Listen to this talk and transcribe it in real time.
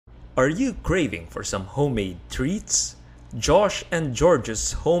Are you craving for some homemade treats? Josh and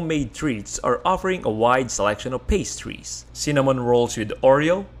George's Homemade Treats are offering a wide selection of pastries. Cinnamon rolls with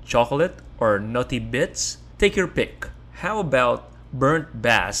Oreo, chocolate, or nutty bits? Take your pick. How about burnt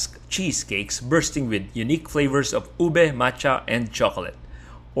Basque cheesecakes bursting with unique flavors of ube, matcha, and chocolate?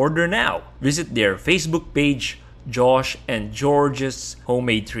 Order now. Visit their Facebook page, Josh and George's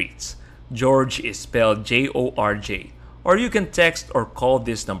Homemade Treats. George is spelled Jorj. Or you can text or call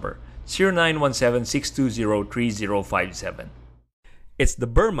this number 0917-620-3057. It's the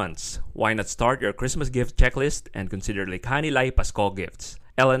Burr months. Why not start your Christmas gift checklist and consider Likanilay Pasko gifts?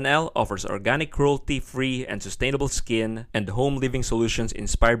 L&L offers organic, cruelty-free, and sustainable skin and home living solutions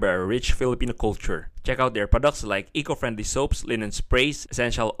inspired by our rich Filipino culture. Check out their products like eco-friendly soaps, linen sprays,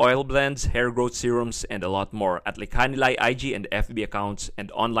 essential oil blends, hair growth serums, and a lot more at Likanilay IG and FB accounts and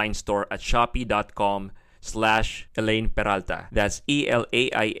online store at shopee.com/Elaine Peralta. That's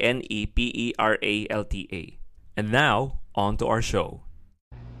ELAINEPERALTA. And now, on to our show.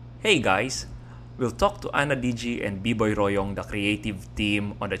 Hey guys! We'll talk to Digi and Biboy Royong, the creative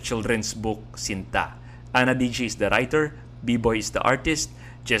team on the children's book Sinta. Digi is the writer, Biboy is the artist.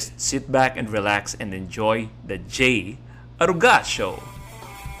 Just sit back and relax and enjoy the J. Aruga Show.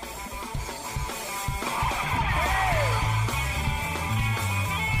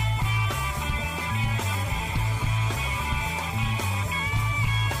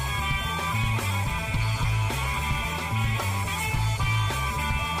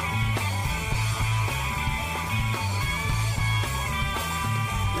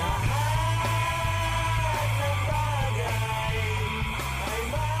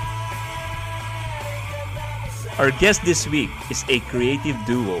 Our guest this week is a creative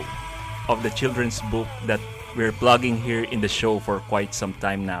duo of the children's book that we're plugging here in the show for quite some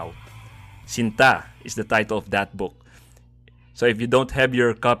time now. Sinta is the title of that book. So if you don't have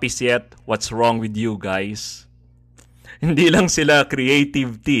your copies yet, what's wrong with you guys? Hindi lang sila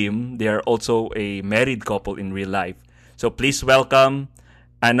creative team, they are also a married couple in real life. So please welcome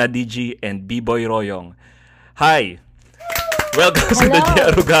Digi and Biboy Royong. Hi! Welcome to the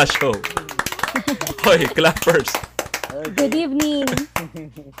Diaruga Show. Hoy, clappers! Good evening!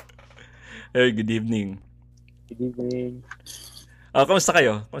 Hey, good evening. Good evening. Kamusta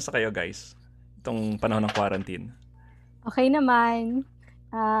kayo? Kamusta kayo, guys? Itong panahon ng quarantine. Okay naman.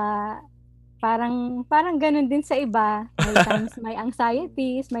 Parang ganun din sa iba. May times may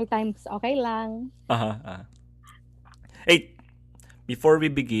anxieties, may times okay lang. Hey, before we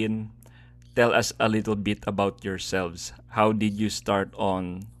begin, tell us a little bit about yourselves. How did you start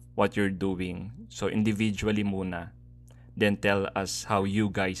on what you're doing? So individually muna. Then tell us how you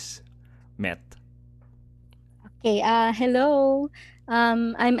guys met. Okay, hello.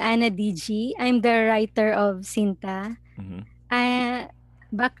 I'm Digi. I'm the writer of Sinta. Mm-hmm. A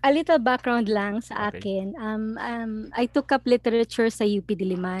little background lang sa Okay. akin. I took up literature sa UP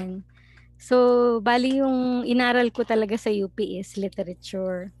Diliman. So, bali yung inaral ko talaga sa UP is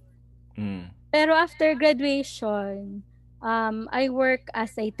literature. Pero after graduation, I work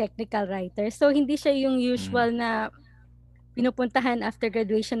as a technical writer. So, hindi siya yung usual na pinupuntahan after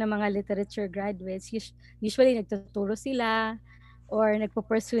graduation ng mga literature graduates. Usually, nagtuturo sila or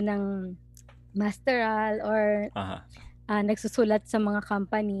nagpo-pursue ng masteral or nagsusulat sa mga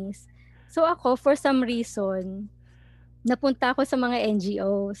companies. So, ako, for some reason, napunta ako sa mga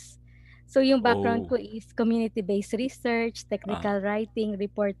NGOs. So, yung background ko is community-based research, technical writing,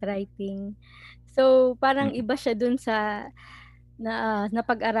 report writing. So, parang iba siya dun sa na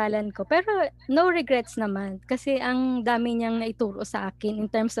pag-aralan ko. Pero no regrets naman kasi ang dami niyang naituro sa akin in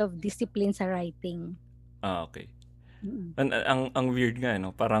terms of discipline sa writing. Okay. Ang weird nga,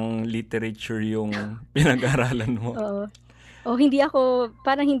 no? Parang literature yung pinag-aralan mo. Oo. Hindi ako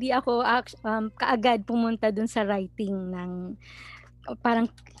kaagad pumunta dun sa writing ng parang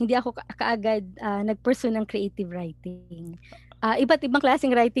hindi ako kaagad nag-pursue ng creative writing. Iba't ibang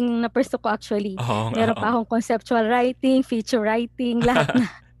klaseng writing na pursue ko actually. Meron pa akong conceptual writing, feature writing, lahat na.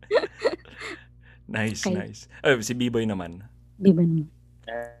 Nice, Okay. nice. Si Biboy naman. Biboy.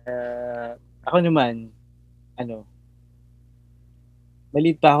 Ako naman,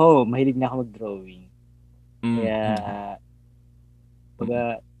 maliit pa ako, mahilig na ako mag-drawing. Kaya,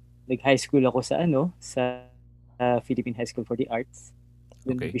 nag-high school ako sa Philippine High School for the Arts.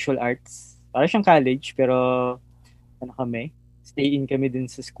 Okay. Visual Arts. Para siyang college, pero stay-in kami dun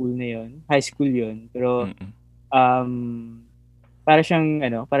sa school na yon. High school yon. Pero, para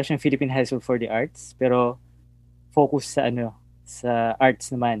siyang Philippine High School for the Arts, pero focus sa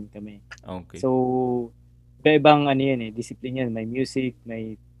arts naman kami. Okay. So, iba-ibang discipline yan. May music,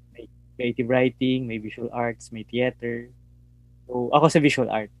 may creative writing, may visual arts, may theater. So, ako sa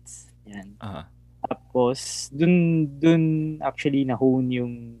visual arts. Yan. Ah. Tapos, dun actually na-hone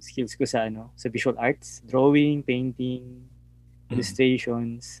yung skills ko sa sa visual arts, drawing, painting,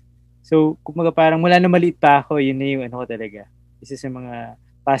 illustrations. So, kumbaga parang mula na maliit pa ako, yun na yung ko talaga. Isa sa mga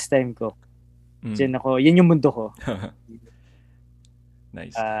pastime ko. Yan yung mundo ko.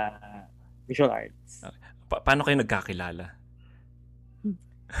 Nice. Visual arts. Paano kayo nagkakilala?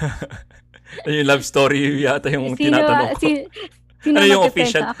 Yung love story yata yung tinatanong ko. Ano yung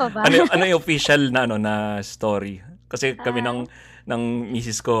official? Ano yung official na na story? Kasi kami ng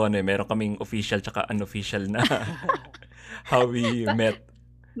misis ko meron kaming official tsaka unofficial na how we met.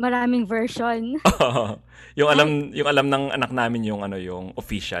 Maraming version. yung alam ng anak namin yung yung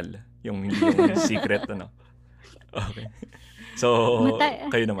official, yung hindi yung secret Okay. So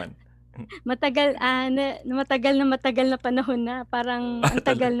kayo naman. Matagal na panahon na, parang ang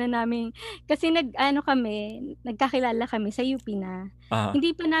tagal na namin kasi nagkakilala kami sa UP na.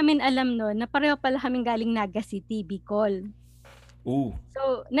 Hindi pa namin alam noon na pareho pala kaming galing Naga City, Bicol.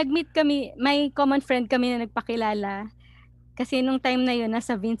 So nag-meet kami, may common friend kami na nagpakilala kasi nung time na yun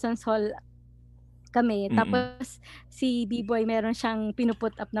nasa Vincent's Hall kami. Tapos si Biboy meron siyang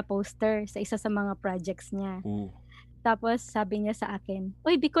pinuput up na poster sa isa sa mga projects niya. Tapos sabi niya sa akin,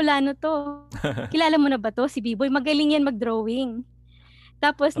 "Uy, Bicolano to. Kilala mo na ba to? Si Biboy, magaling yan mag-drawing."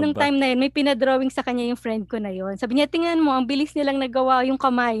 Tapos nung time na yun, may pinadrawing sa kanya yung friend ko na yun. Sabi niya, "Tingnan mo, ang bilis nilang nagawa yung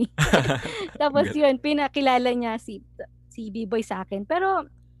kamay." Tapos yun, pinakilala niya si Biboy sa akin. Pero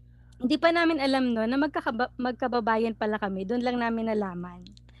hindi pa namin alam no na magkababayan pala kami. Doon lang namin nalaman.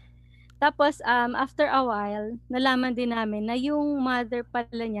 Tapos, after a while, nalaman din namin na yung mother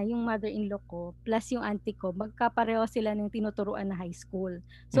pala niya, yung mother-in-law ko, plus yung auntie ko, magkapareho sila ng tinuturuan na high school.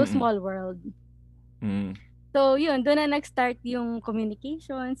 So, small world. So, yun, doon na nag-start yung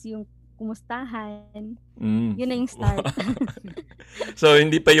communications, yung kumustahan. Yun na yung start. So,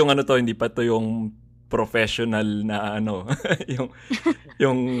 hindi pa to yung professional na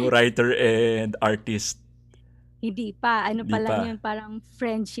yung writer and artist. Hindi pa. Pa lang yun, parang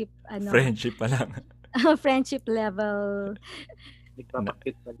friendship. Friendship pa lang. Friendship level.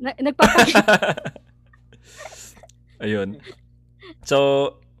 Nagpapakit pa lang. Nagpapakit. Ayun.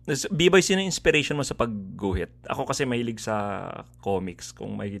 So, Biboy, sino inspiration mo sa pagguhit? Ako kasi mahilig sa comics.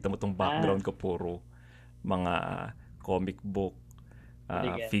 Kung makikita mo tong background ko, puro mga comic book,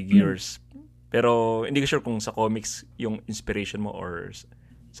 figures. Pero hindi ko sure kung sa comics yung inspiration mo or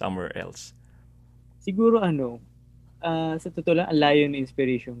somewhere else. Siguro sa totoo lang, ang layo ng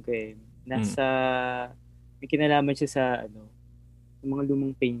inspiration ko may kinalaman siya sa mga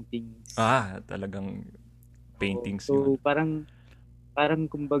lumang paintings. Talagang paintings so, yun. Parang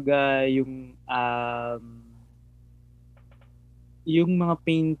kumbaga yung mga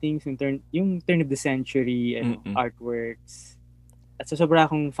paintings, yung turn of the century artworks. At sobra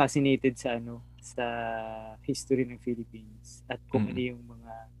akong fascinated sa history ng Philippines at kung ano yung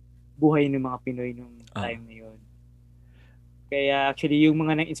mga buhay ng mga Pinoy nung time na yun. Kaya actually yung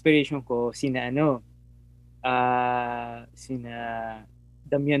mga nang-inspiration ko sina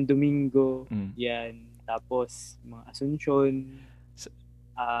Damian Domingo, yan, tapos mga Asuncion,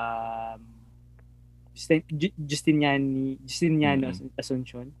 Justiniano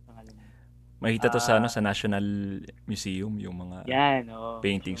Asuncion, pangalan niya. Makita to sa National Museum yung mga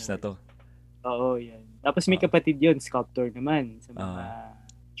paintings na to. Oo, yan. Tapos may kapatid yun, sculptor naman sa mga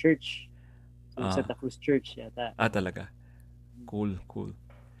church. Santa Cruz Church yata. Talaga. Cool.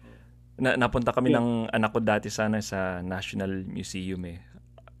 Napunta kami ng anak ko dati sa National Museum eh.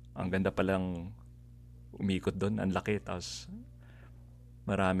 Ang ganda palang umikot doon, ang laki, tapos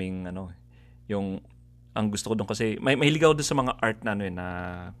maraming yung ang gusto ko doon kasi mahilig ako doon sa mga art na na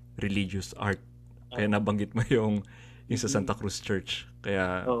religious art. Kaya nabanggit mo yung sa Santa Cruz Church.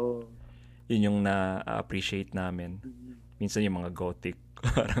 Kaya yun yung na-appreciate namin. Minsan yung mga gothic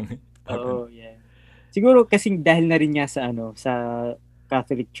parang yeah. Siguro kasi dahil na rin nga sa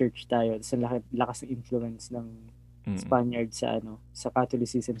Catholic Church tayo, sa lakas ng influence ng Spaniard sa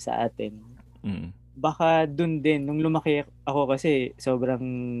Catholicism sa atin. Baka dun din nung lumaki ako kasi sobrang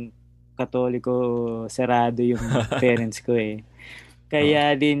Katoliko, sarado yung parents ko eh.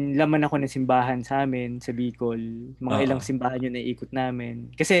 Kaya din laman ako ng simbahan sa amin sa Bicol. Mga ilang simbahan yun na ikot namin.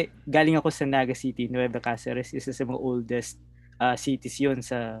 Kasi galing ako sa Naga City, Nueva Cáceres, isa sa mga oldest cities yun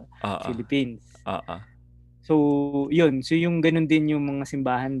sa Philippines. So, yun. So, yung ganun din yung mga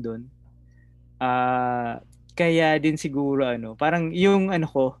simbahan doon. Kaya din siguro, parang yung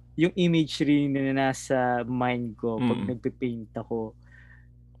yung imagery na nasa mind ko pag nagpe-paint ako,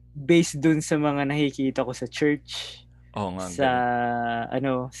 based dun sa mga nakikita ko sa church,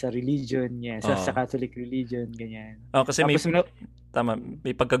 sa religion, sa Catholic religion, ganyan. Kasi tapos, tama,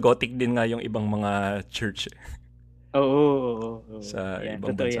 may pagka-gothic din nga yung ibang mga church Oo. sa Yan,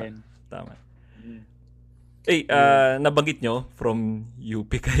 ibang totoo bansa. yan. Tama. Mm. Nabanggit nyo from UP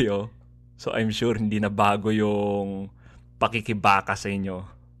kayo. So I'm sure hindi na bago yung pakikibaka sa inyo.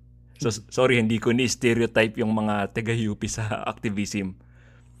 So sorry, hindi ko ni-stereotype yung mga taga-UP sa activism.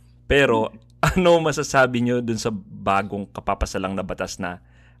 Pero ano masasabi nyo dun sa bagong kapapasalang na batas na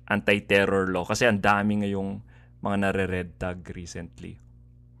anti-terror law? Kasi ang dami ngayong mga nare-red tag recently.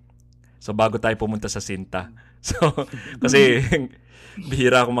 So bago tayo pumunta sa Sinta. So kasi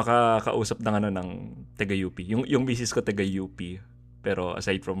bihira ako makakausap ng taga-UP. Yung misis ko taga-UP. Pero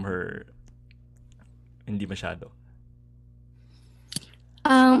aside from her, hindi masyado.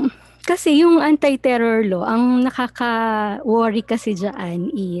 Kasi yung anti-terror law, ang nakaka-worry kasi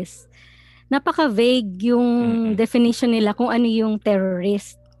dyan is napaka-vague yung definition nila kung ano yung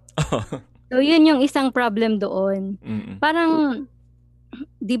terrorist. So yun yung isang problem doon. Parang,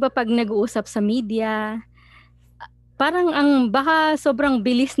 di ba pag nag-uusap sa media, parang baka sobrang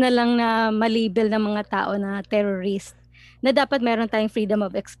bilis na lang na malabel ng mga tao na terrorist, na dapat meron tayong freedom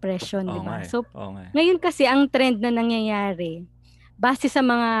of expression, di ba? So, ngayon kasi ang trend na nangyayari, base sa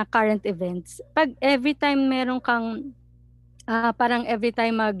mga current events, pag every time meron kang, parang every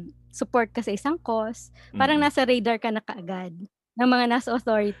time mag-support ka sa isang cause, parang nasa radar ka na kaagad ng mga nasa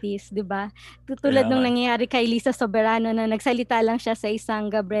authorities, di ba? Tulad nung nangyayari kay Lisa Soberano na nagsalita lang siya sa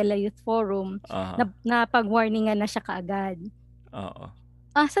isang Gabriela Youth Forum, na pag-warningan na siya kaagad.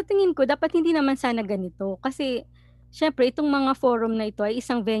 Sa tingin ko, dapat hindi naman sana ganito. Kasi, syempre, itong mga forum na ito ay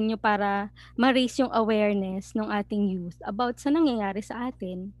isang venue para ma-raise yung awareness ng ating youth about sa nangyayari sa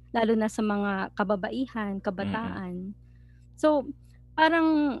atin, lalo na sa mga kababaihan, kabataan. So,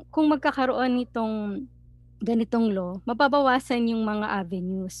 parang kung magkakaroon nitong ganitong law, mababawasan yung mga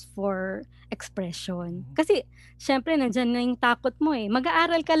avenues for expression. Kasi, syempre, nandyan na yung takot mo eh.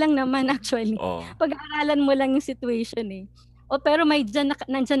 Mag-aaral ka lang naman actually. Pag-aaralan mo lang yung situation eh. Pero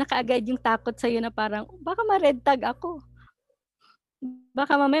nandyan na kaagad yung takot sa'yo na parang, baka ma-red tag ako.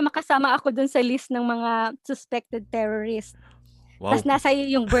 Baka mamaya makasama ako dun sa list ng mga suspected terrorists. Wow. Tapos nasa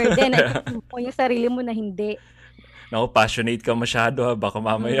iyo yung burden na ipag mo yung sarili mo na hindi. No, passionate ka masyado ha. Baka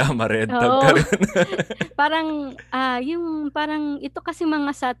mamaya ma-red tag ka rin. Parang ito kasi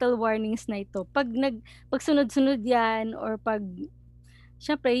mga subtle warnings na ito. Pag sunod-sunod yan or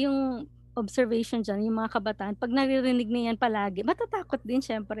syempre yung observation dyan, yung mga kabataan, pag naririnig na yan palagi, matatakot din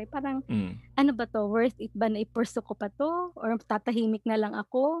syempre. Parang, ano ba to? Worth it ba na i-pursue ko pa to? Or tatahimik na lang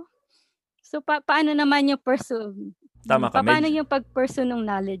ako? So, paano naman yung pursue? Tama ka. Paano yung pag-pursue ng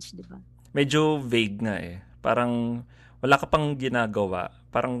knowledge, di ba? Medyo vague nga eh. Parang, wala ka pang ginagawa.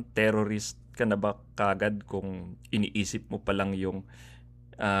 Parang terrorist ka na ba kagad kung iniisip mo pa lang yung,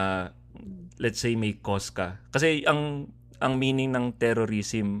 let's say may cause ka. Kasi ang meaning ng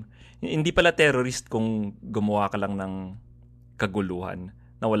terrorism, hindi pala terrorist kung gumawa ka lang ng kaguluhan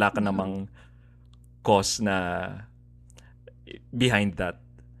na wala ka namang cause na behind that.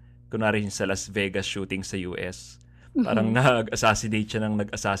 Kunwari sa Las Vegas shooting sa US, parang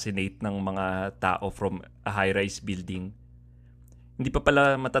nag-assassinate ng mga tao from a high-rise building. Hindi pa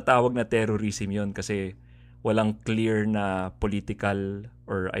pala matatawag na terrorism yon kasi walang clear na political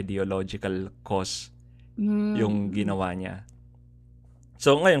or ideological cause yung ginawa niya.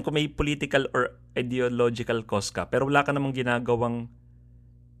 So ngayon, kung may political or ideological cause ka, pero wala ka namang ginagawang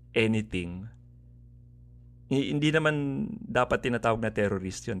anything, hindi naman dapat tinatawag na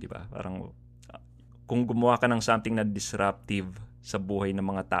terrorist yun, di ba? Parang kung gumawa ka ng something na disruptive sa buhay ng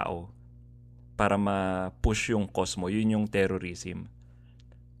mga tao para ma-push yung cause mo, yun yung terrorism.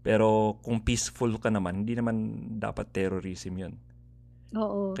 Pero kung peaceful ka naman, hindi naman dapat terrorism yun.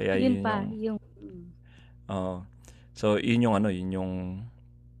 Oo, kaya yun pa. So, yun yung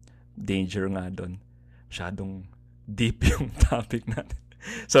danger nga doon. Masyadong deep yung topic natin.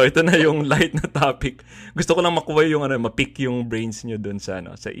 So, ito na yung light na topic. Gusto ko lang makuha yung ma-pick yung brains nyo doon sa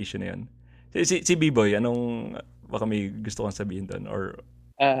issue na yun. Si Biboy, baka may gusto kong sabihin doon or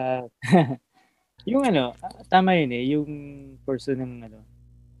yung tama yun eh, yung person ng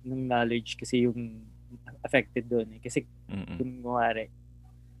knowledge kasi yung affected doon eh. Kasi kung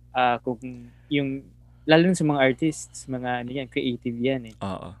kung yung lalo sa mga artists, mga creative yan eh.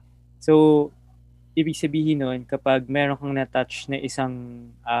 So, ibig sabihin nun, kapag meron kang na-touch na isang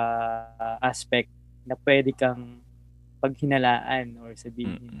aspect na pwede kang paghinalaan or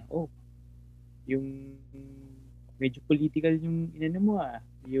sabihin, yung medyo political yung mo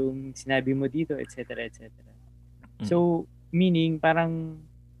yung sinabi mo dito, etc. etc. So, meaning parang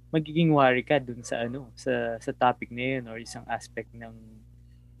magiging worry ka dun sa sa topic na yun or isang aspect ng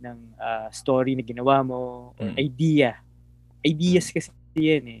story na ginawa mo or idea ideas kasi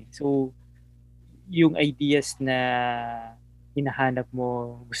yan eh. So, yung ideas na hinahanap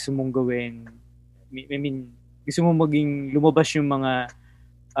mo, gusto mong gawin, I mean, gusto mo maging lumabas yung mga,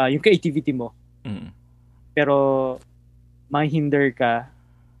 yung creativity mo. Pero, mahihinder ka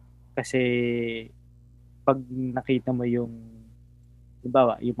kasi pag nakita mo yung,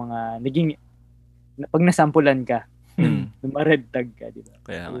 diba, yung mga naging, pag nasampulan ka, red tag ka, diba?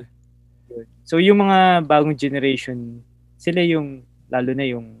 Kaya So, yung mga bagong generation, sila yung, lalo na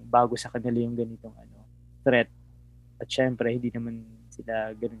yung bago sa kanila yung ganitong threat. At syempre, hindi naman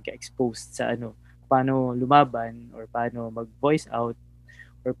sila ganun ka-exposed sa paano lumaban or paano mag-voice out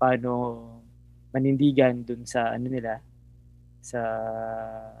or paano manindigan dun sa nila sa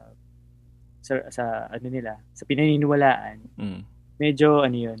nila sa pinaniniwalaan. Medyo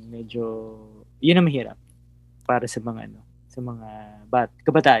yun ang mahirap para sa mga sa mga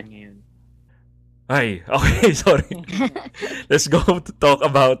kabataan ngayon. Ay, okay, sorry. Let's go to talk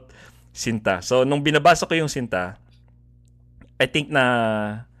about Sinta. So, nung binabasa ko yung Sinta, I think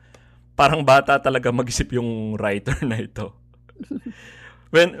na parang bata talaga mag-isip yung writer na ito.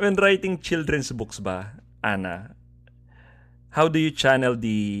 When writing children's books ba, Ana, how do you channel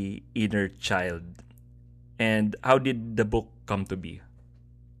the inner child? And how did the book come to be?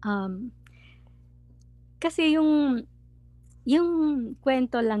 Kasi yung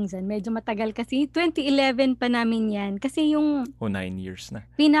kwento lang dyan, medyo matagal kasi. 2011 pa namin yan. Kasi yung 9 years na.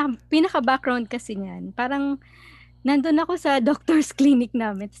 Pinaka-background kasi niyan. Parang nandun ako sa doctor's clinic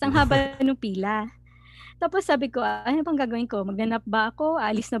namin. Tapos ang haba ng pila. Tapos sabi ko, ano bang gagawin ko? Maghanap ba ako?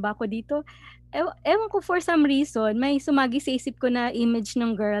 Alis na ba ako dito? Ewan ko, for some reason, may sumagi sa isip ko na image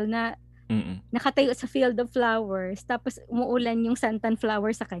ng girl na nakatayo sa field of flowers. Tapos umuulan yung santan flower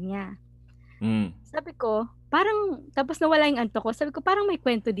sa kanya. Sabi ko, tapos nawala yung anto ko. Sabi ko, parang may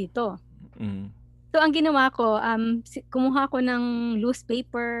kwento dito. So, ang ginawa ko, kumuha ko ng loose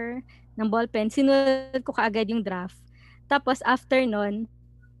paper, ng ballpen, sinulat ko kaagad yung draft. Tapos, after nun,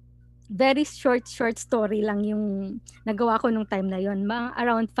 very short story lang yung nagawa ko nung time na yon, mga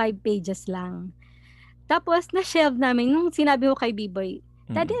around 5 pages lang. Tapos, na-shelve namin, nung sinabi ko kay Biboy,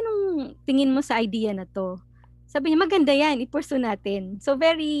 Daddy, anong tingin mo sa idea na to? Sabi niya, maganda yan, i-pursue natin. So,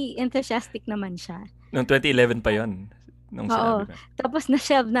 very enthusiastic naman siya. Noong 2011 pa yon. Oo. Tapos,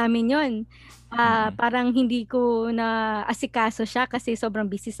 na-shelve namin yon. Parang hindi ko na asikaso siya kasi sobrang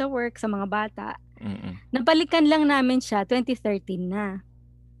busy sa work, sa mga bata. Nabalikan lang namin siya, 2013 na.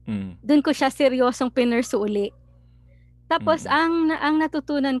 Doon ko siya seryosong pinursu uli. Tapos, ang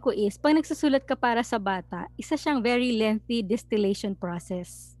natutunan ko is, pag nagsusulat ka para sa bata, isa siyang very lengthy distillation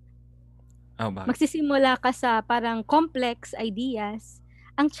process. Magsisimula ka sa parang complex ideas.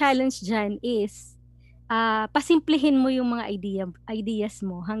 Ang challenge dyan is pasimplihin mo yung mga ideas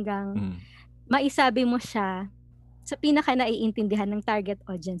mo hanggang maisabi mo siya sa pinaka naiintindihan ng target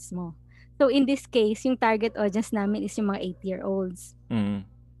audience mo. So in this case, yung target audience namin is yung mga 8-year-olds.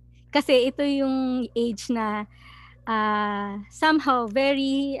 Kasi ito yung age na somehow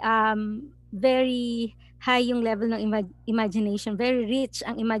very high yung level ng imagination, very rich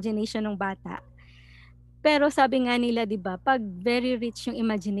ang imagination ng bata. Pero sabi nga nila, 'di ba, pag very rich yung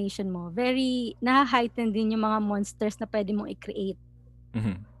imagination mo, very na-heighten din yung mga monsters na pwede mong i-create.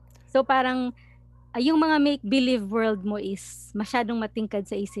 So parang yung mga make-believe world mo is masyadong matingkad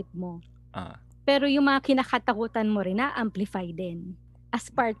sa isip mo. Pero yung mga kinakatakutan mo rin na-amplify din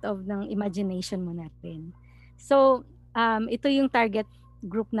as part of ng imagination mo natin. So, ito yung target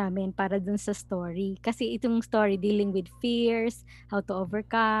group namin para dun sa story. Kasi itong story dealing with fears, how to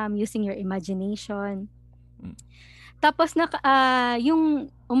overcome, using your imagination. Tapos, yung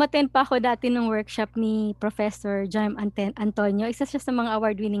umattend pa ako dati ng workshop ni Professor John Antonio. Isa siya sa mga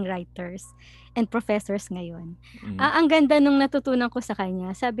award-winning writers and professors ngayon. Ang ganda nung natutunan ko sa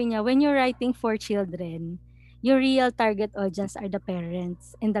kanya. Sabi niya, when you're writing for children, your real target audience are the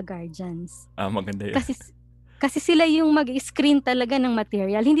parents and the guardians. Maganda yun. Kasi sila yung mag-screen talaga ng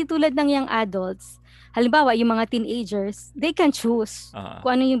material. Hindi tulad ng young adults. Halimbawa, yung mga teenagers, they can choose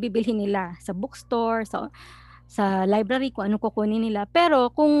kung ano yung bibilhin nila sa bookstore, sa library, kung ano kukunin nila.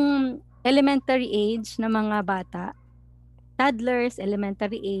 Pero kung elementary age na mga bata, toddlers,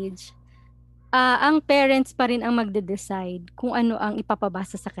 elementary age, ang parents pa rin ang magde-decide kung ano ang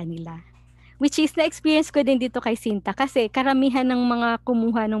ipapabasa sa kanila. Which is, na-experience ko din dito kay Sinta kasi karamihan ng mga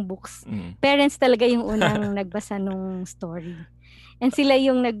kumuha ng books, parents talaga yung unang nagbasa ng story. And sila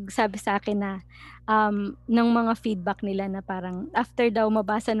yung nagsabi sa akin na ng mga feedback nila na parang after daw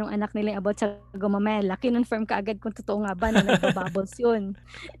mabasa ng anak nila about sa gumamela, kinonfirm ka agad kung totoo nga ba na nagbabubbles yun.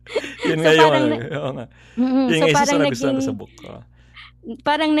 Yun so, nga parang, yung isa sa nagustuhan ko sa book.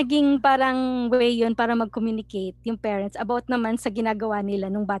 parang naging parang way yun para mag-communicate yung parents about naman sa ginagawa nila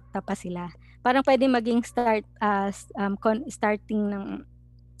nung bata pa sila. Parang pwede maging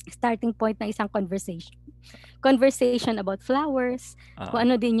starting point ng isang conversation about flowers, kung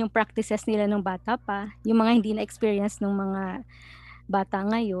ano din yung practices nila nung bata pa, yung mga hindi na experience ng mga bata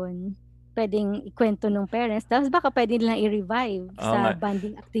ngayon, pwedeng ikwento ng parents, tapos baka pwede nilang i-revive sa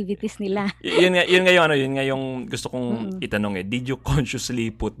bonding activities nila. yun nga yung gusto kong itanong Did you consciously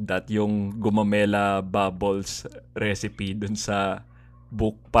put that yung gumamela bubbles recipe dun sa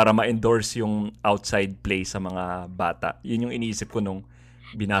book para ma-endorse yung outside play sa mga bata? Yun yung iniisip ko nung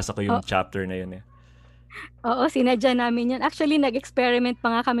binasa ko yung chapter na yun Oo, sinadya namin yun. Actually, nag-experiment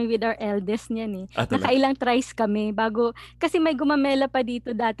pa nga kami with our eldest niyan Nakailang tries kami bago, kasi may gumamela pa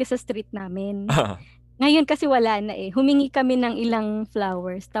dito dati sa street namin. Ngayon kasi wala na Humingi kami ng ilang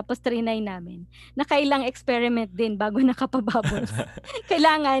flowers, tapos trinay namin. Nakailang experiment din bago nakapabubbles.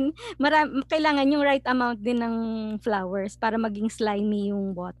 Kailangan yung right amount din ng flowers para maging slimy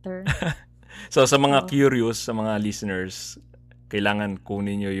yung water. So sa mga curious, sa mga listeners, kailangan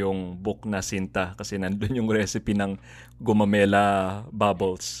kunin nyo yung book na Sinta kasi nandun yung recipe ng gumamela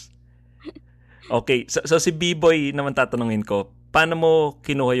bubbles. Okay, so si Biboy naman tatanungin ko, paano mo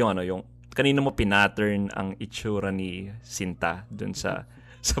kinuha yung kanino mo pinattern ang itsura ni Sinta dun sa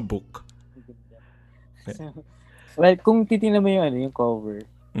book? Well, kung titingnan mo yung cover,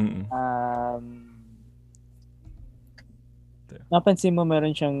 napansin mo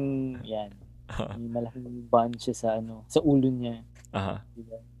meron siyang may malaking band siya sa ulo niya.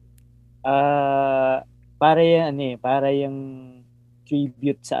 Diba? Para yung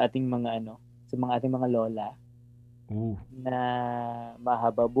tribute sa ating mga ating mga lola. Na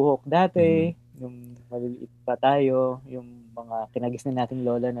mahaba buhok dati, yung maliliit pa tayo, yung mga kinagisnan nating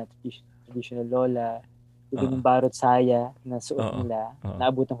lola na traditional lola, yung barot saya na suot nila,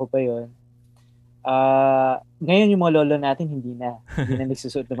 naabutan ko pa yon. Ngayon yung mga lolo natin hindi na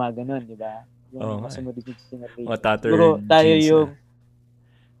nagsusuot ng mga ganun, di ba? Yung kasunod din siguro tayo yung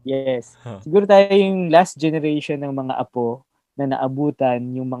siguro tayo yung last generation ng mga apo na naabutan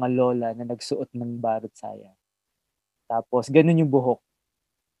yung mga lola na nagsuot ng barot saya. Tapos ganun yung buhok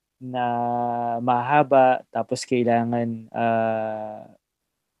na mahaba, tapos kailangan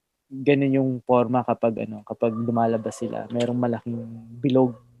ganun yung forma kapag lumalabas sila. Merong malaking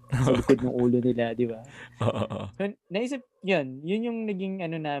bilog sa likod ng ulo nila, di ba? So, naisip yun yung naging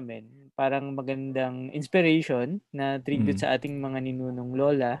namin, parang magandang inspiration na tribute sa ating mga ninunong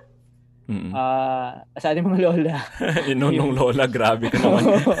lola. Sa ating mga lola. Ninunong lola, grabe ka naman.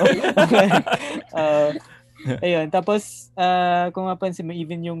 Ayun, tapos kung mapansin mo,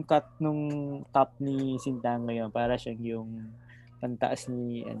 even yung cut nung top ni Sinta ngayon, para siyang yung pantaas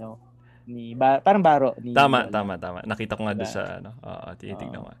ni parang baro ni Tama. Nakita ko nga doon sa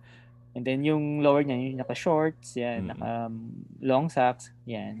tinitignan ko. And then yung lower niya, yung naka-shorts, naka long socks,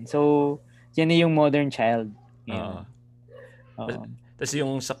 yan. So, yan yung modern child. Tapos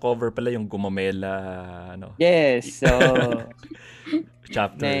yung sa cover pala, yung gumamela, Yes, so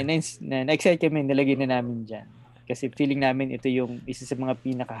chapter. Na-excite kami, nilagay na namin dyan. Kasi feeling namin ito yung isa sa mga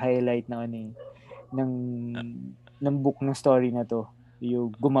pinaka-highlight ng book ng story na to.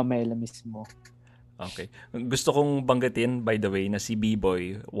 Yung gumamela mismo. Okay. Gusto kong banggitin, by the way, na si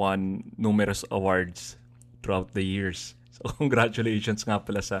Biboy won numerous awards throughout the years. So, congratulations nga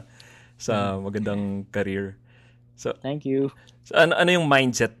pala sa magandang career. So, thank you. So, ano yung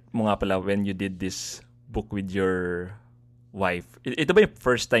mindset mo nga pala when you did this book with your wife? Ito ba yung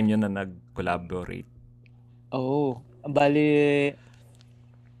first time yun na nag-collaborate? Bali,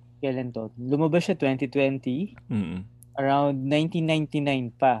 kailan to? Lumabas siya 2020. Around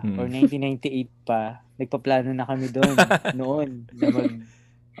 1999 pa or 1998 pa, nagpaplano na kami doon noon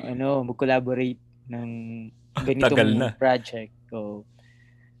na mag-collaborate ng ganitong project. So,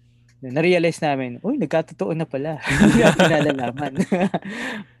 na-realize namin, nagkatotoo na pala. Hindi natin nalalaman.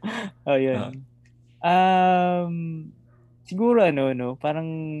 Yun. Siguro parang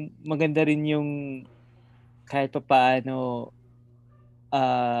maganda rin yung kahit papaano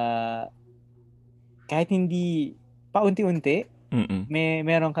kahit hindi paunti-unti,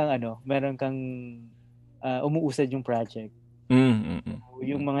 meron kang umuusad yung project.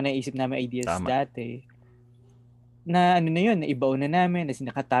 Yung mga naisip namin ideas dati, na yun, naibaw na namin, kasi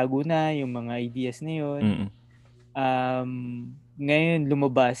nakatago na yung mga ideas na yun. Ngayon,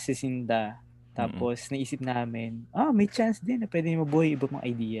 lumabas si Sinta. Tapos, naisip namin, may chance din na pwede mabuhay iba mga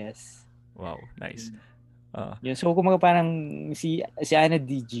ideas. Wow, nice. Yun. So, kung parang si Ana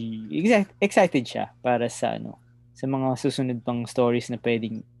Digi, excited siya para sa mga susunod pang stories na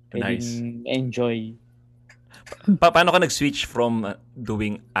pwedeng enjoy. Paano ka nag-switch from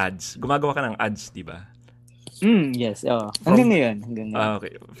doing ads? Gumagawa ka ng ads, di ba? Yes. Hanggang ngayon.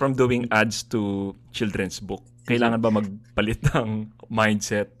 Okay. From doing ads to children's book, kailangan ba magpalit ng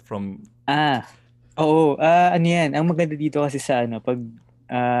mindset from... Oo. Ano yan? Ang maganda dito kasi sa pag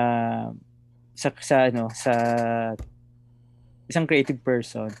sa isang creative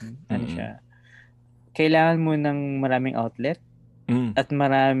person, siya, kailangan mo ng maraming outlet at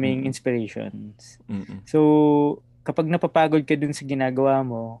maraming inspirations. So, kapag napapagod ka dun sa ginagawa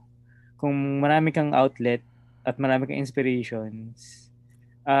mo, kung marami kang outlet at marami kang inspirations,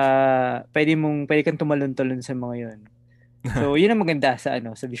 pwede kang tumalon-talon sa mga yun. So, yun ang maganda sa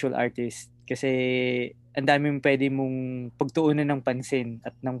visual artist kasi ang daming pwede mong pagtuunan ng pansin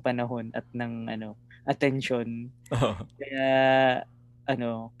at ng panahon at ng attention. Kaya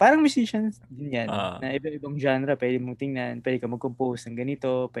parang musicians din yan. Na iba-ibang genre pwede mong tingnan, pwede ka mag-compose ng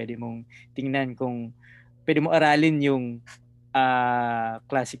ganito, pwede mong tingnan kung pwede mo aralin yung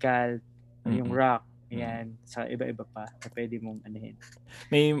classical, yung rock, yan, sa iba-iba pa na pwede mong anuhin.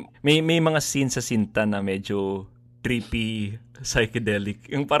 May mga scenes sa Sinta na medyo trippy, psychedelic.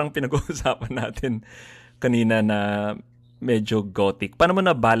 Yung parang pinag-uusapan natin kanina na medyo gothic. Paano mo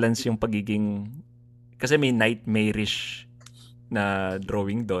na-balance yung pagiging... Kasi may nightmarish na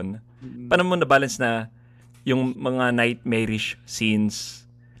drawing doon. Paano mo na-balance na yung mga nightmarish scenes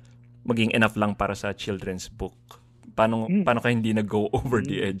maging enough lang para sa children's book? Paano ka hindi na-go over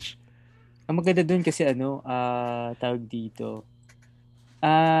the edge? Ang maganda doon kasi tawag dito,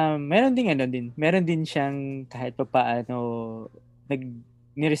 meron din siyang kahit papaano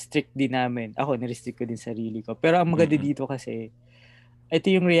ni-restrict din namin. Ako, ni-restrict ko din sarili ko. Pero ang maganda dito kasi, ito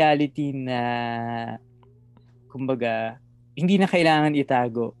yung reality na, kumbaga, hindi na kailangan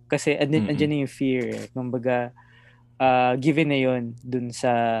itago. Kasi andyan na yung fear. Kumbaga, given na yun dun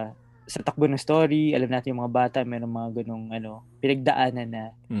sa takbo ng story. Alam natin yung mga bata, meron mga ganong pinagdaanan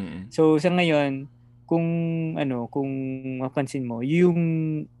na. So, sa ngayon, kung mapansin mo,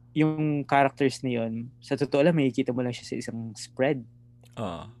 yung characters na yun, sa totoo lang, makikita mo lang siya sa isang spread.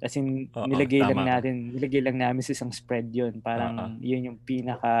 As in, nilagay lang namin sa isang spread yun. Parang yun yung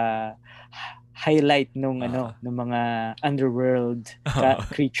pinaka highlight nung mga underworld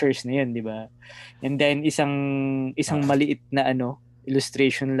creatures na yun, di ba? And then isang maliit na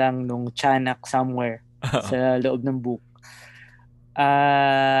illustration lang nung tiyanak somewhere sa loob ng book.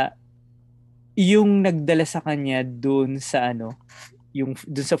 Yung nagdala sa kanya doon sa doon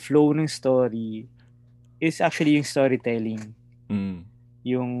sa flow ng story is actually yung storytelling.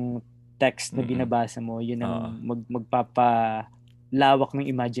 Yung text na binabasa mo, yun ang magpapalawak ng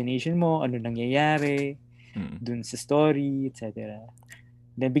imagination mo, ano nangyayari doon sa story, etc.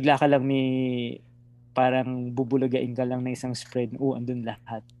 Then bigla ka lang parang bubulagain ka lang na isang spread, andun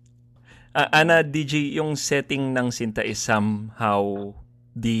lahat. Ana, Digi, yung setting ng Sinta is somehow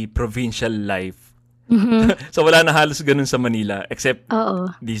the provincial life. So wala na halos ganun sa Manila except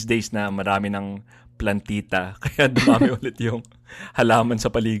these days na marami ng plantita kaya dumami ulit yung halaman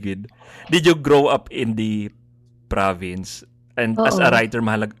sa paligid. Did you grow up in the province? And as a writer,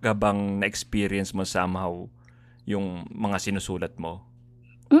 mahalaga bang na-experience mo somehow yung mga sinusulat mo?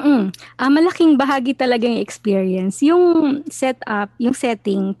 Malaking bahagi talaga yung experience. Yung setup, yung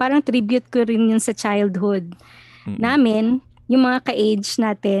setting, parang tribute ko rin yun sa childhood namin, yung mga ka-age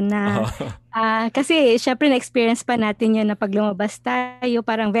natin na kasi syempre na-experience pa natin yun na pag lumabas tayo,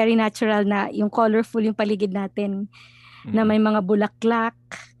 parang very natural na yung colorful yung paligid natin na may mga bulaklak,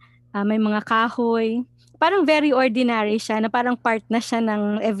 may mga kahoy. Parang very ordinary siya na parang part na siya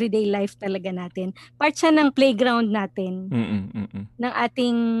ng everyday life talaga natin. Part siya ng playground natin. Ng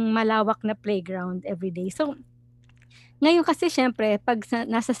ating malawak na playground everyday. So, ngayon kasi syempre, pag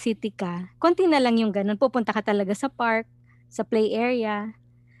nasa city ka, konti na lang yung ganun. Pupunta ka talaga sa park, sa play area.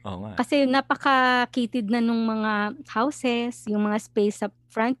 Kasi napaka-kitid na nung mga houses, yung mga space sa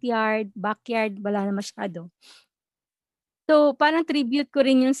front yard, backyard, wala na masyado. So, parang tribute ko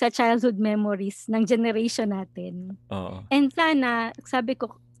rin yun sa childhood memories ng generation natin. And sana, sabi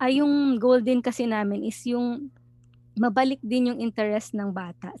ko, yung goal din kasi namin is yung mabalik din yung interest ng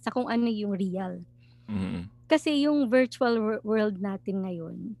bata sa kung ano yung real. Kasi yung virtual world natin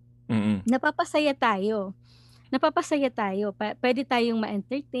ngayon, napapasaya tayo. Pwede tayong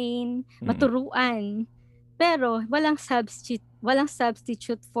ma-entertain, maturuan. Pero walang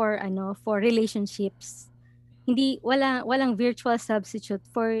substitute for relationships. Walang virtual substitute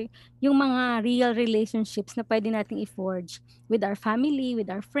for yung mga real relationships na pwede nating i-forge with our family,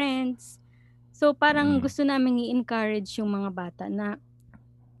 with our friends. So parang gusto namin i-encourage yung mga bata na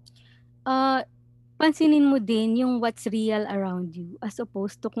pansinin mo din yung what's real around you as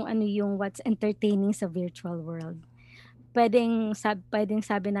opposed to kung ano yung what's entertaining sa virtual world. Pwedeng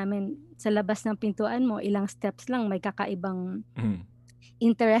sabi namin sa labas ng pintuan mo, ilang steps lang may kakaibang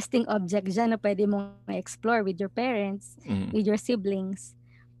interesting object dyan na pwede mong ma-explore with your parents, with your siblings.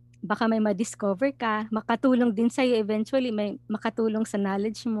 Baka may ma-discover ka, makatulong din sa'yo eventually, may makatulong sa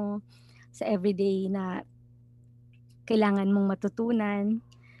knowledge mo, sa everyday na kailangan mong matutunan.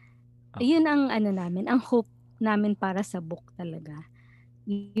 Yun ang namin, ang hope namin para sa book talaga.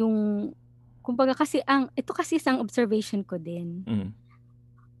 Yung kumbaga kasi ito kasi isang observation ko din.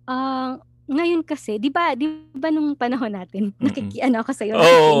 Ngayon kasi, 'di ba nung panahon natin, nakikiano ako sa iyo,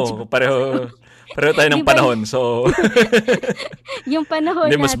 pareho tayo ng panahon. So yung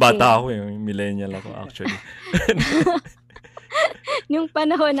panahon natin. Hindi, mas bata ako, millennial ako actually. Yung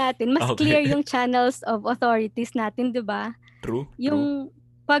panahon natin, mas clear yung channels of authorities natin, 'di ba? True. Yung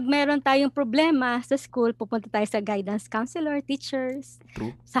pag meron tayong problema sa school, pupunta tayo sa guidance counselor, teachers.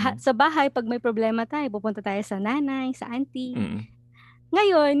 True. Sa bahay, pag may problema tayo, pupunta tayo sa nanay, sa auntie.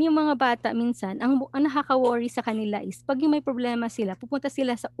 Ngayon, yung mga bata minsan, ang nakaka-worry sa kanila is pag yung may problema sila, pupunta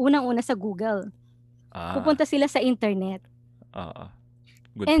sila unang-una sa Google. Pupunta sila sa internet.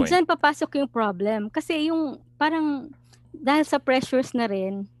 Good And point. dyan papasok yung problem. Kasi yung parang dahil sa pressures na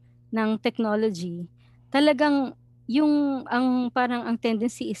rin ng technology, talagang yung ang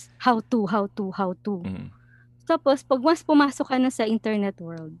tendency is how to. Tapos pag once pumasok ka na sa internet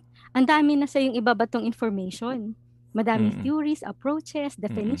world, ang dami na sa yung ibabatong information. Madaming theories, approaches,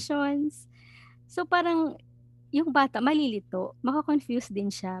 definitions. So parang yung bata malilito, maka-confuse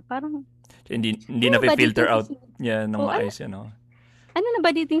din siya. Parang hindi na filter out niya ng maayos yan, no? Ano na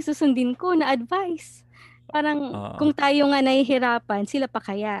ba dito yung susundin ko na advice? Parang kung tayo nga nahihirapan, sila pa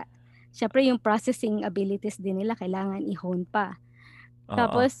kaya? Siyempre yung processing abilities din nila kailangan i-hone pa.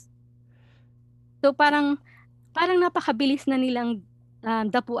 Tapos so parang napakabilis na nilang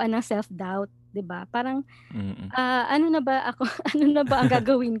dapuan ng self-doubt, 'di ba? Parang ano na ba ang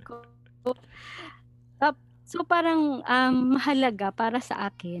gagawin ko? So parang mahalaga para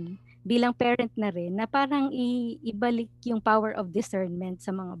sa akin bilang parent na rin na parang ibalik yung power of discernment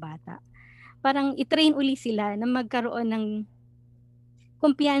sa mga bata. Parang i-train uli sila na magkaroon ng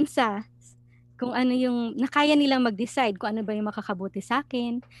kumpiyansa kung ano yung nakaya nilang mag-decide kung ano ba yung makakabuti sa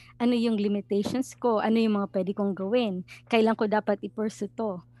akin, ano yung limitations ko, ano yung mga pwede kong gawin, kailan ko dapat i-pursue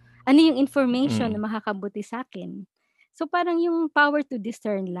to, ano yung information na makakabuti sa akin. So parang yung power to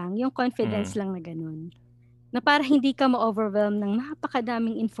discern lang, yung confidence lang na ganun. Na para hindi ka ma-overwhelm ng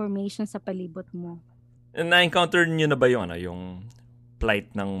napakadaming information sa palibot mo. Na-encounter niyo na ba yung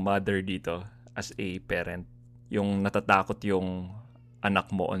plight ng mother dito as a parent? Yung natatakot yung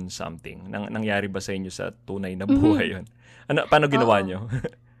anak mo on something. Nangyari ba sa inyo sa tunay na buhay yun? Paano ginawa niyo?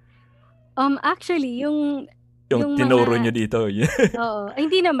 Actually, yung tinuro niyo dito. Oo.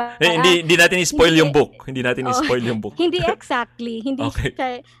 Hindi naman. Hindi natin i-spoil yung book. Hindi natin i-spoil yung book. Hindi exactly. Hindi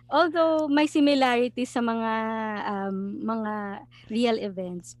siya, although may similarities sa mga real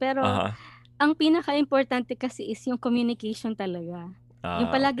events. Pero ang pinaka-importante kasi is yung communication talaga. Yung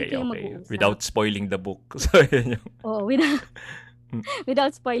palagi kayong mag-uusap. Without spoiling the book. So, yun yung... Oo,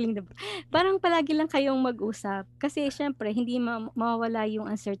 without spoiling the book. Parang palagi lang kayong mag-usap. Kasi syempre, hindi mawawala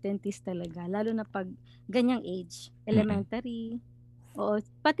yung uncertainties talaga. Lalo na pag ganyang age, elementary. Oo,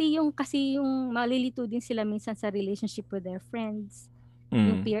 pati yung malilito din sila minsan sa relationship with their friends.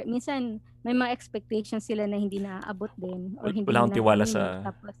 Yung peer, minsan may mga expectations sila na hindi naaabot din. Or hindi wala akong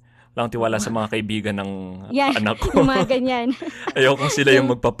tiwala sa mga kaibigan ng anak ko. Yung mga ganyan. Ayoko sila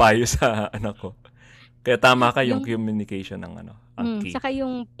yung magpapayo sa anak ko. Kaya tama ka yung communication ng ang key. Saka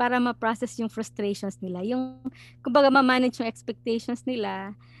yung para ma-process yung frustrations nila. Yung, kumbaga ma-manage yung expectations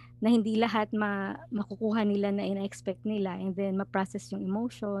nila na hindi lahat makukuha nila na ina-expect nila and then ma-process yung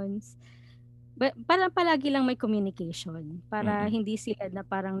emotions. Parang palagi lang may communication para hindi sila na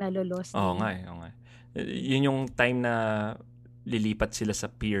parang nalolos. Oo nga. Yun yung time na lilipat sila sa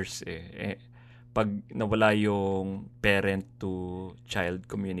peers pag nawala yung parent to child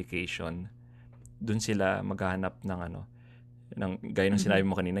communication, dun sila maghahanap ng gaya ng sinabi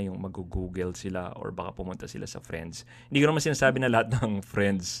mo kanina, yung mag-google sila or baka pumunta sila sa friends. Hindi ko naman sinasabi na lahat ng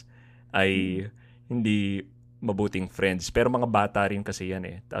friends ay hindi mabuting friends, pero mga bata rin kasi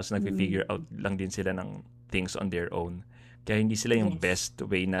yan tapos nag-figure out lang din sila ng things on their own, kaya hindi sila yung best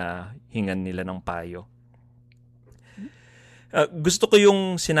way na hingan nila ng payo. Gusto ko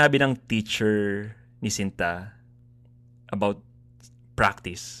yung sinabi ng teacher ni Sinta about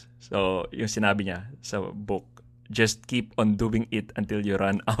practice. So, yung sinabi niya sa book, just keep on doing it until you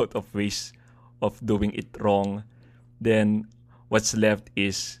run out of ways of doing it wrong. Then, what's left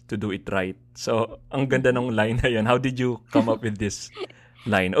is to do it right. So, ang ganda ng line na yun. How did you come up with this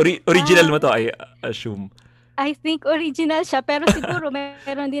line? Original mo to, I assume. I think original siya, pero siguro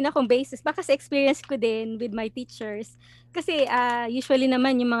meron din akong basis. Baka sa experience ko din with my teachers. Kasi usually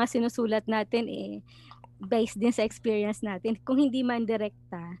naman yung mga sinusulat natin based din sa experience natin. Kung hindi man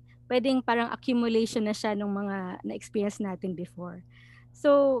direkta, pwedeng parang accumulation na siya ng mga na-experience natin before.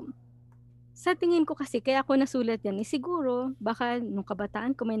 So, sa tingin ko kasi, kaya ako nasulat yan, siguro, baka nung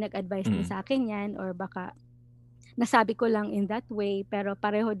kabataan ko may nag-advise din sa akin yan, or baka nasabi ko lang in that way, pero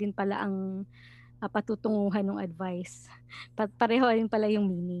pareho din pala ang patutunguhan ng advice. Pareho din pala yung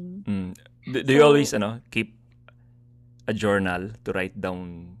meaning. Do you always keep a journal to write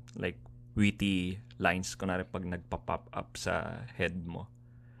down like witty lines kunwari pag nagpa-pop up sa head mo?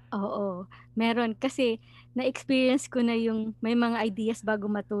 Oo, meron. Kasi na-experience ko na yung may mga ideas bago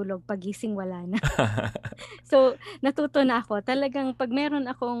matulog, pagising wala na. So, natuto na ako. Talagang pag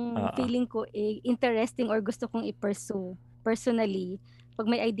meron akong feeling ko interesting or gusto kong i-pursue personally, pag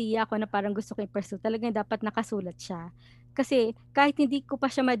may idea ako na parang gusto kong i-pursue, talagang dapat nakasulat siya. Kasi kahit hindi ko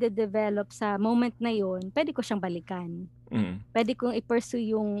pa siya ma-develop sa moment na yon, pwede ko siyang balikan. Pwede kong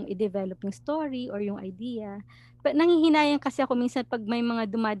i-pursue yung i-develop yung story or yung idea. Nanghihinayang kasi ako minsan pag may mga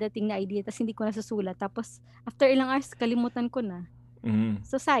dumadating na idea tapos hindi ko nasusulat. Tapos after ilang hours, kalimutan ko na.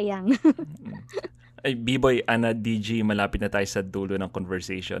 So sayang. Ay, Biboy, Ana, Digi, malapit na tayo sa dulo ng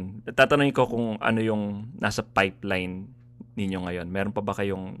conversation. Tatanungin ko kung ano yung nasa pipeline ninyo ngayon. Meron pa ba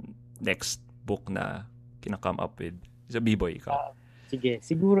kayong next book na kina-come up with? So, Biboy, ikaw. Sige,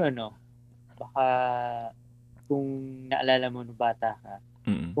 siguro baka kung naalala mo nung bata ka,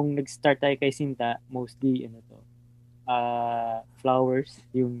 kung nag-start tayo kay Sinta, mostly flowers,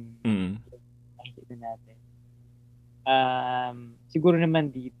 yung nakikita natin. Siguro naman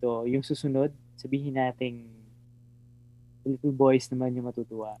dito, yung susunod, sabihin nating little boys naman yung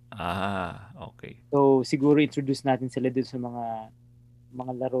matutuwa. Okay. So, siguro introduce natin sila dun sa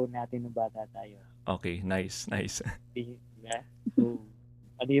mga laro natin nung bata tayo. Okay, nice. Diba? So,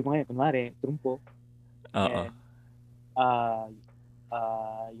 ano yung mga yun? Kunwari, trumpo.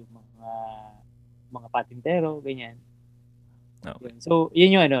 Yung mga patintero, ganyan. Okay. So,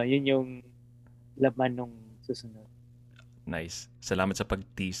 yun yung laman nung susunod. Nice. Salamat sa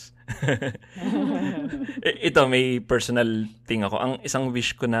pag-tease. Ito, may personal thing ako. Ang isang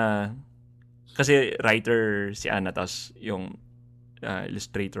wish ko na, kasi writer si Ana, tapos yung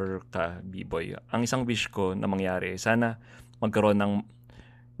illustrator ka, Biboy. Ang isang wish ko na mangyari, sana magkaroon ng,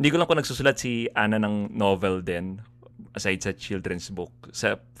 hindi ko lang kung nagsusulat si Ana ng novel din, aside sa children's book,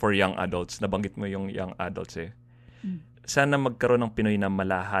 for young adults. Nabanggit mo yung young adults eh. Sana magkaroon ng Pinoy na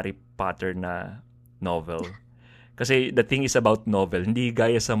mala Harry Potter na novel. Kasi the thing is about novel, hindi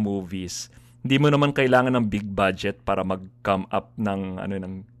gaya sa movies. Hindi mo naman kailangan ng big budget para mag-come up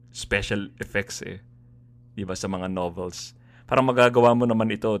ng special effects eh. 'Di ba sa mga novels? Parang magagawa mo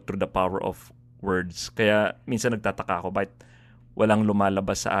naman ito through the power of words. Kaya minsan nagtataka ako bakit walang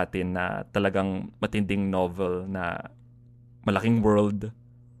lumalabas sa atin na talagang matinding novel na malaking world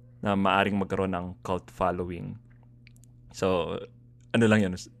na maaring magkaroon ng cult following. So, lang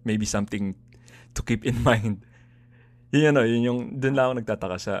yun. Maybe something to keep in mind. Yun yung doon lang ako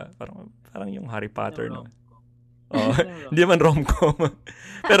nagtataka sa parang yung Harry Potter no. Hindi man rom-com.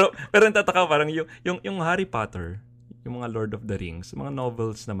 pero nagtataka parang yung Harry Potter, yung mga Lord of the Rings, mga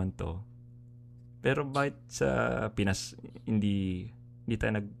novels naman to. Pero bakit sa Pinas hindi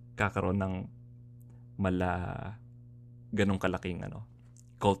tayo nagkakaroon ng ganong kalaking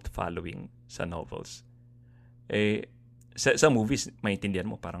cult following sa novels? Sa movies maintindihan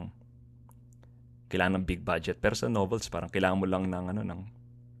mo parang kailangan ng big budget, pero sa novels parang kailangan mo lang ng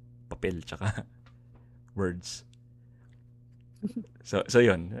papel tsaka words. So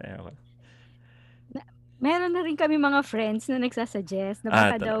yun. Meron na rin kami mga friends na nagsasuggest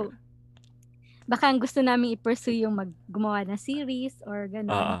na baka ang gusto namin i-pursue yung gumawa ng series or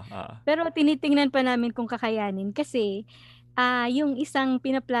gano'n. Pero tinitingnan pa namin kung kakayanin kasi yung isang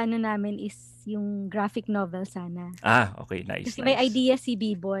pinaplano namin is yung graphic novel sana. Okay. Nice. Kasi may idea si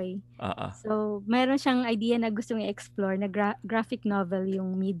Biboy. So, meron siyang idea na gustong i-explore na graphic novel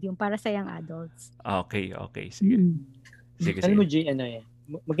yung medium para sa young adults. Okay. Sige. Alam mo, Jay,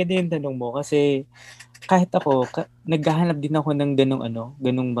 maganda yung tanong mo kasi kahit ako, naghahanap din ako ng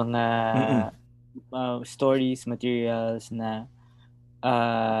ganong mga stories, materials na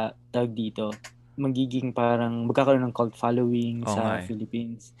tawag dito, magiging parang magkakaroon ng cult following sa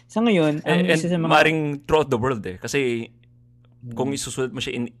Philippines. Sa ngayon, ang isa sa mga maring throughout the world eh. Kasi kung isusulat mo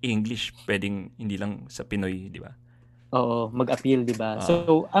siya in English, pwedeng hindi lang sa Pinoy, di ba? Oo, mag-appeal, di ba?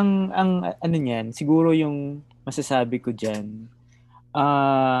 So, ang niyan, siguro yung masasabi ko dyan,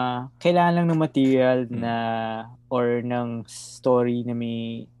 Kailangan lang ng material na or ng story na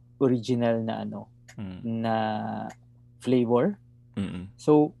may original na na flavor.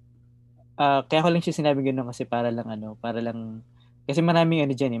 So kaya ko lang siya sinabi gano'n kasi para lang kasi maraming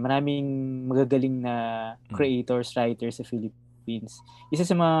maraming magagaling na creators, writers sa Philippines. Isa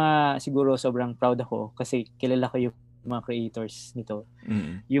sa mga siguro sobrang proud ako kasi kilala ko yung mga creators nito.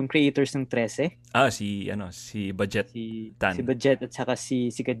 Yung creators ng 13. Si Budget Tan. Si Budget at saka si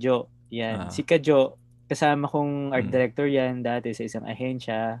Kadjo. Yan. Si Kadjo, kasama kong art director yan dati sa isang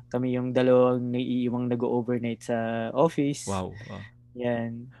ahensya. Kami yung dalawang naiiwang nag-overnight sa office. Wow.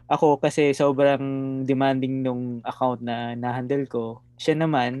 Yan. Ako kasi sobrang demanding nung account na na-handle ko. Siya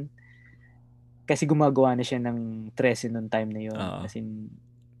naman, kasi gumagawa na siya ng 13 noong time na yun. As in,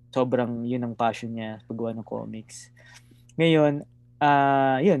 sobrang yun ang passion niya, paggawa ng comics. Ngayon,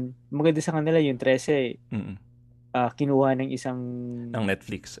 yun, maganda sa kanila yung 13. Kinuha ng isang ng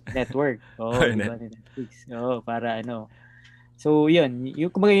Netflix network. Diba, ng Netflix. Para So, yun.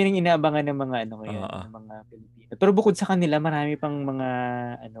 Yung kumbaga yun ang inaabangan ng mga ng mga Pilipino. Pero bukod sa kanila, marami pang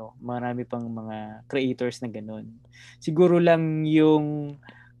mga creators na ganun. Siguro lang yung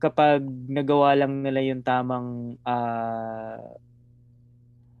kapag nagawa lang nila yung tamang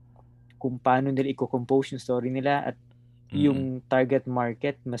kung paano nila i-compose yung story nila at yung target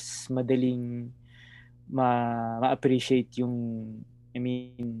market, mas madaling ma-appreciate yung,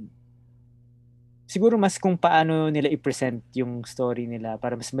 siguro mas kung paano nila i-present yung story nila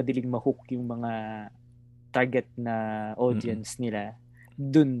para mas madaling ma-hook yung mga target na audience nila.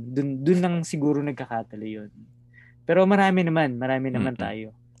 Dun lang siguro nagkakatalo yun. Pero marami naman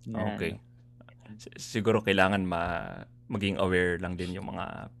tayo. Okay. Siguro kailangan maging aware lang din yung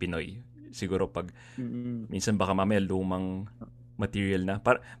mga Pinoy. Siguro pag minsan baka mamaya lumang material na.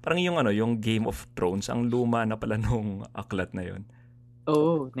 Parang yung Game of Thrones, ang luma na pala nung aklat na yun.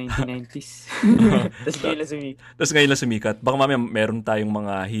 1990s. Tapos ngayon lang sumikat. Baka mamaya meron tayong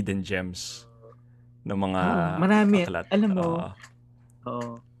mga hidden gems ng mga marami. aklat.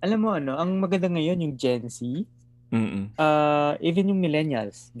 Alam mo ang maganda ngayon yung Gen Z. Even yung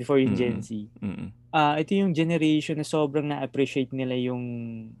millennials before yung Gen Z. Ito yung generation na sobrang na-appreciate nila yung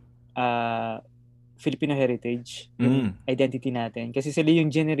Filipino heritage, yung identity natin. Kasi sila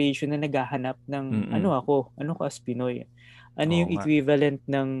yung generation na naghahanap ng ano ko as Pinoy. Ano yung equivalent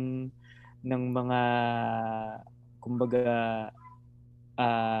ng mga kumbaga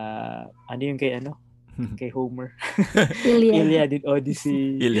ano yung kay Homer. Iliad and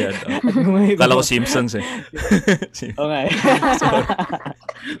Odyssey. Iliad. Kala ko Simpsons eh. Okay.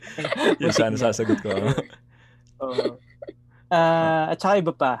 Yung sana sasagot ko. At saka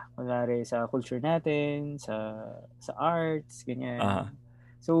iba pa. Kunwari sa culture natin, sa arts, ganyan.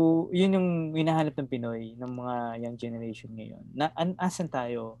 So, yun yung hinahanap ng Pinoy, ng mga young generation ngayon. Asan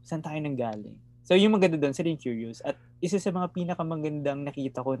tayo? Saan tayo nanggaling? So, yung maganda doon, sila yung curious. At isa sa mga pinakamagandang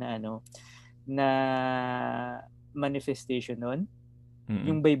nakita ko na na manifestation nun,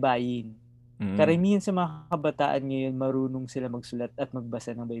 yung baybayin. Karamihan sa mga kabataan ngayon, marunong sila magsulat at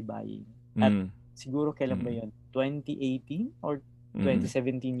magbasa ng baybayin. At siguro kailan ba yun? 2018 or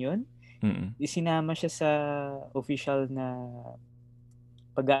 2017 yun? Isinama siya sa official na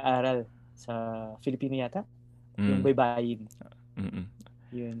pag-aaral sa Filipino yata. Yung baybayin.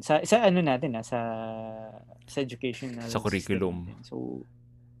 Yun. Sa natin sa education na sa curriculum. So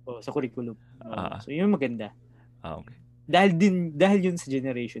sa curriculum. So yun maganda. Okay. Dahil yun sa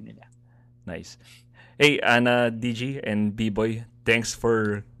generation nila. Nice. Hey, Ana, Digi, and Biboy, thanks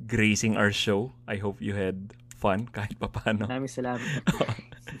for gracing our show. I hope you had fun kahit papaano. Maraming salamat.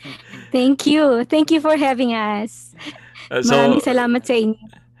 Thank you. Thank you for having us. Maraming salamat sa inyo.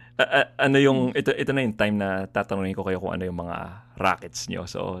 Ito na yung time na tatanungin ko kayo kung ano yung mga rackets nyo.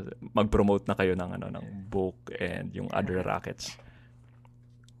 So, mag-promote na kayo ng book and yung other rackets.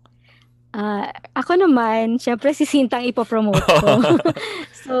 Ako naman, syempre si Sinta ang ipopromote ko.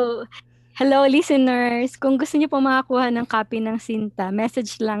 So, hello listeners. Kung gusto niyo po makakuha ng copy ng Sinta,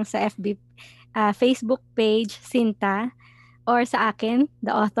 message lang sa Facebook page Sinta or sa akin,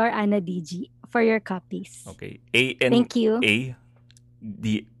 the author Ana Digi, for your copies. Okay. Thank you.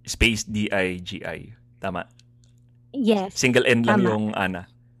 Space D-I-G-I. Tama? Yes. Single N lang yung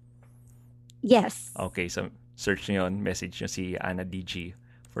Ana. Yes. Okay, so search nyo yun, message nyo si Ana Digi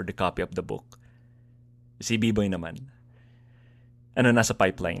for the copy of the book. Si Biboy naman. Ano nasa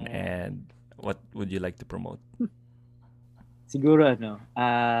pipeline and what would you like to promote? Siguro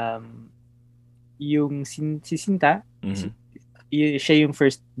yung si Sinta, siya yung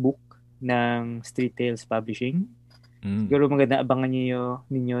first book ng Street Tales Publishing. Siguro maganda abangan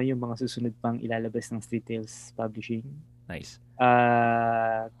ninyo yung mga susunod pang ilalabas ng Street Tales Publishing. Nice.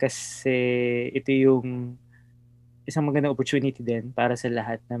 Kasi ito yung isang magandang opportunity din para sa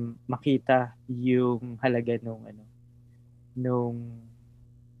lahat na makita yung halaga nung ano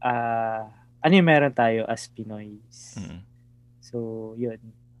yung meron tayo as Pinoys. So, yun.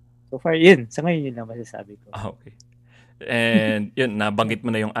 So far, yun. Sa ngayon, yun lang masasabi ko. Okay. And yun, nabanggit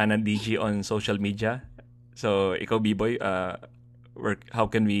mo na yung Ana Digi on social media. So, ikaw, Biboy, how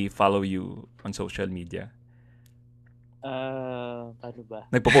can we follow you on social media? Paano ba?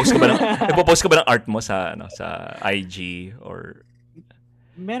 Nagpo-post ka ba ng art mo sa IG or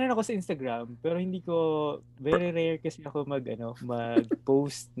meron ako sa Instagram pero hindi ko very rare kasi ako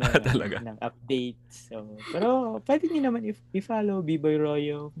mag-post na ng updates. So, pero pwede niyo naman i-follow Biboy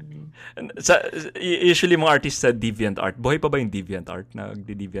Royong. Usually mga artist sa DeviantArt. Buhay pa ba yung DeviantArt?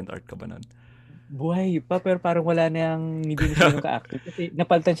 Nagdi-DeviantArt ka ba nun? Buhay pa pero parang wala na hindi na siya ka-active kasi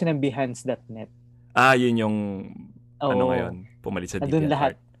napalitan siya ng Behance.net. Yun yung ngayon pumalit sa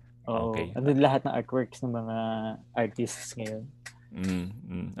DeviantArt. Okay. Andun lahat ng artworks ng mga artists ngayon.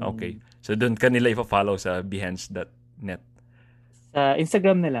 Okay. So doon ka nila i-follow sa Behance.net. Sa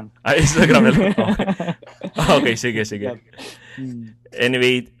Instagram na lang. Instagram na lang. Okay, sige.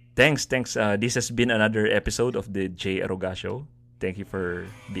 Anyway, thanks. This has been another episode of the J. Aroga Show. Thank you for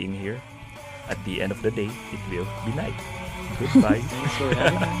being here. At the end of the day, it will be night. Goodbye.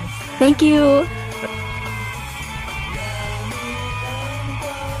 Thank you.